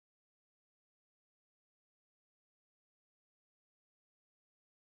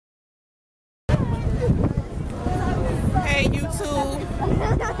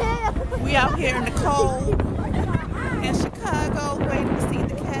We out here in the cold in Chicago, waiting to see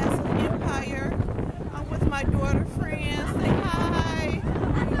the Castle Empire. I'm with my daughter friends. Say hi.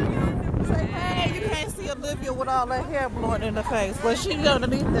 Say hey. You can't see Olivia with all her hair blowing in her face, but she's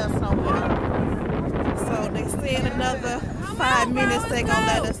underneath there somewhere. So they said another 5 minutes they gonna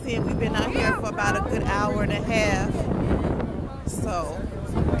let us in. We've been out here for about a good hour and a half. So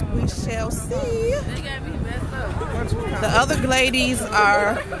we shall see. The other ladies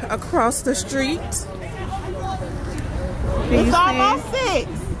are across the street. It's almost 6.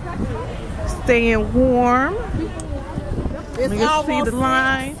 Staying warm. It's you can see the 6.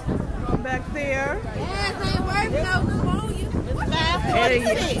 line back there. Hey,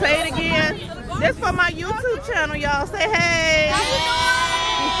 say it again. This for my YouTube channel, y'all. Say hey.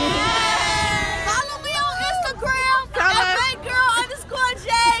 Follow me on Instagram at @girl_J.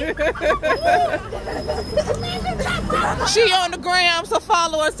 She on the gram, so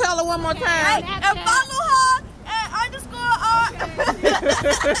follow her. Tell her one more time. And follow her at _R.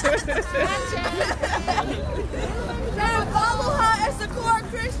 And follow her at Sakura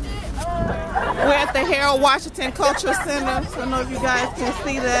Christian. We're at the Harold Washington Cultural Center. So I don't know if you guys can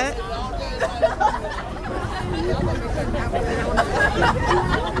see that.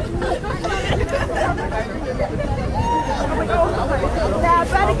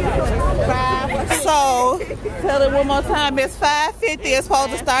 So, tell it one more time. It's 5:50. It's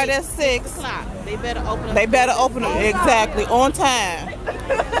supposed to start at 6. They better open up. They better open it exactly on time.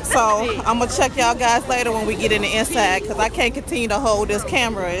 So, I'm going to check y'all guys later when we get in the inside because I can't continue to hold this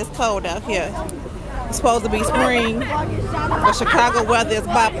camera. It's cold out here. It's supposed to be spring. The Chicago weather is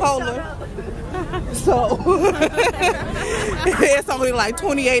bipolar. So, it's only like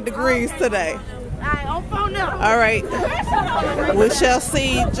 28 degrees today. All right. We shall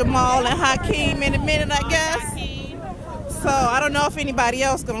see Jamal and Hakeem in a minute, I guess. So, I don't know if anybody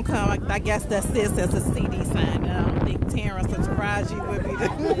else going to come. I guess that's it since it's CD signed. I don't think Terrence and Taraji would be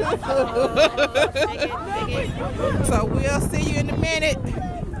there. So, we'll see you in a minute.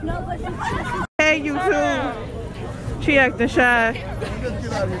 Hey, you two. She acting shy.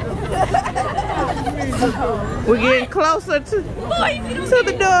 We're getting closer to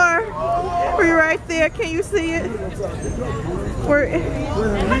the door. We're right there. Can you see it? We're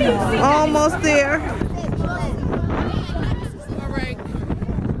almost there. All right.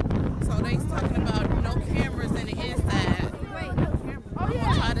 So they're talking about no cameras in the inside. I'm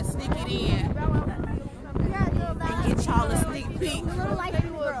gonna try to sneak it in and get y'all a sneak peek.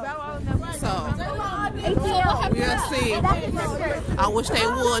 So we'll see. I wish they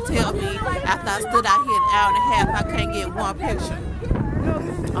would tell me after I stood out here an hour and a half I can't get one picture.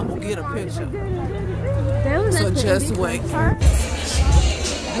 I'm gonna get a picture. So just wait.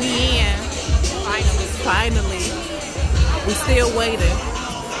 We in. Finally. We still waiting.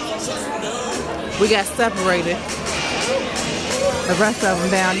 We got separated. The rest of them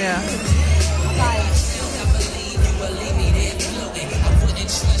down there.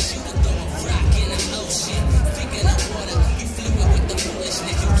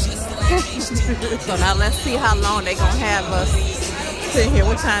 So now let's see how long they're gonna have us sitting here.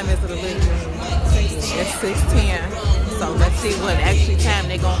 What time is it, Olivia? It's 6:10. So let's see what actually time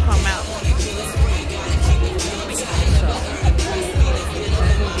they're gonna come out. So,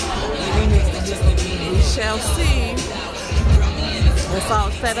 we shall see. It's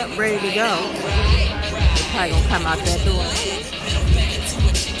all set up, ready to go. They're probably gonna come out that door.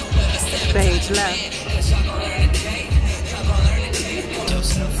 Stage left.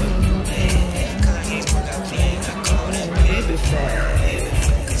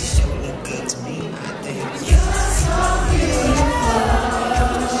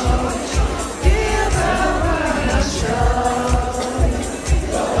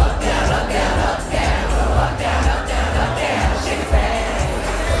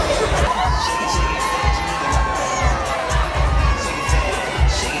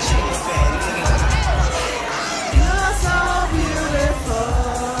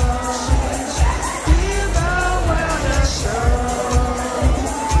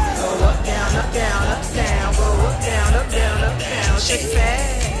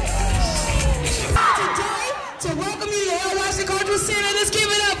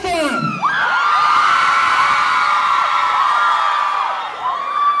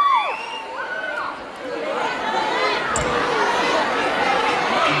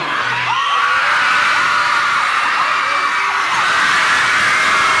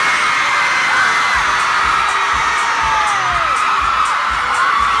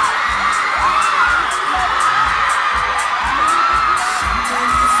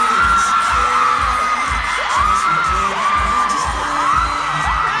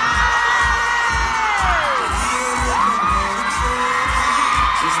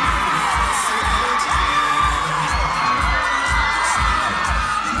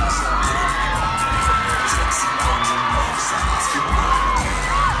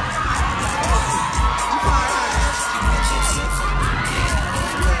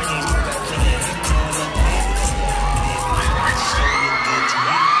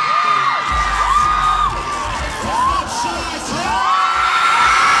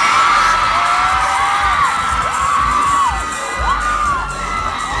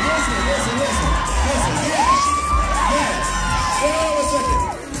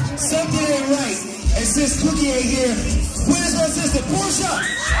 Something ain't right. And since Cookie ain't here, where's her sister, Portia?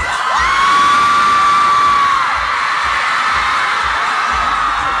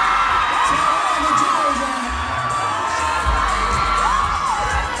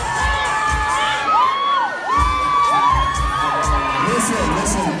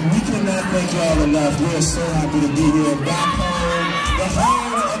 Listen, we cannot thank y'all enough. We're so happy to be here back home. The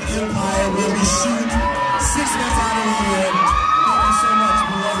home of Empire where we shoot 6 months out of the year. Thank you so much.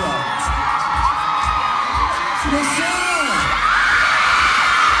 We love y'all. Yes, sir.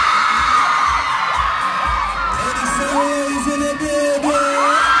 Eddie Samuels in the building.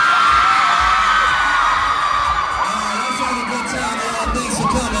 Let's have a good time, y'all. Thanks for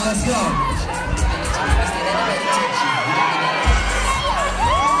coming. Let's go.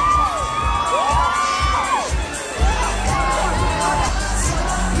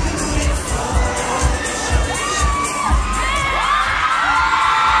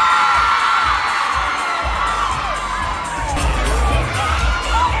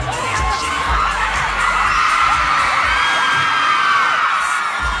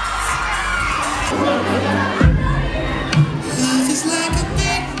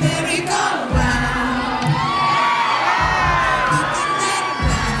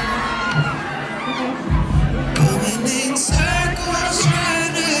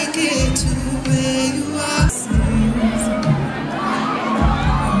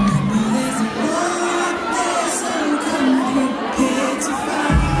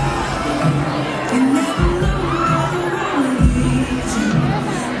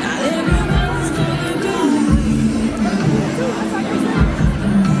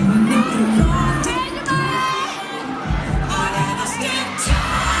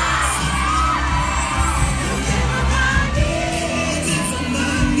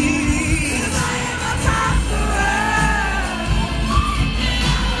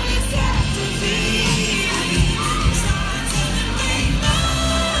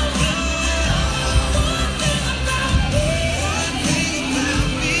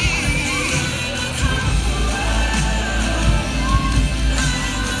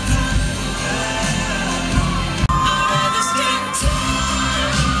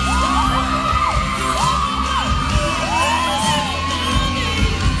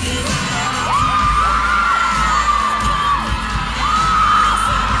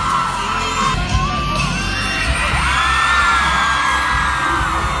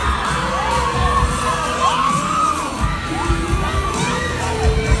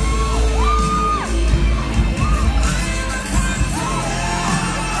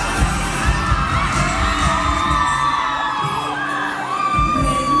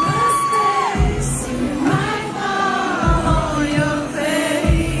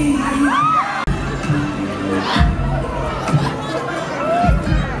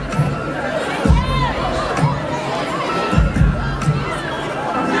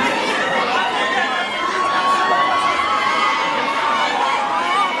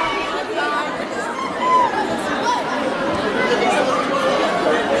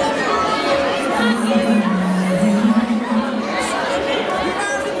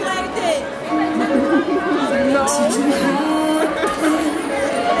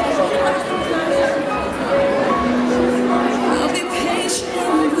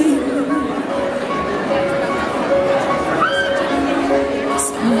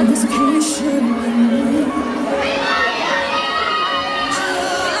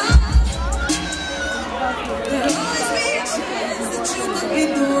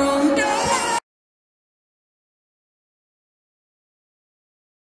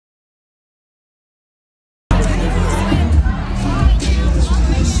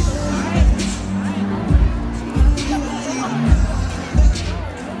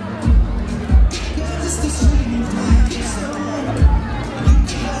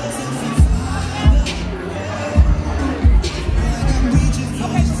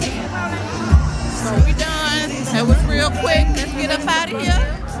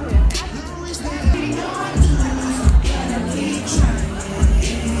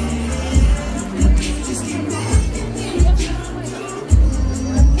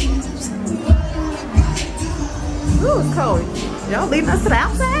 Y'all leading us to the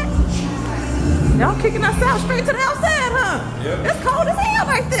outside? Y'all kicking us out straight to the outside, huh? Yep. It's cold as hell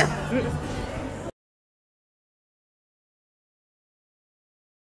right there.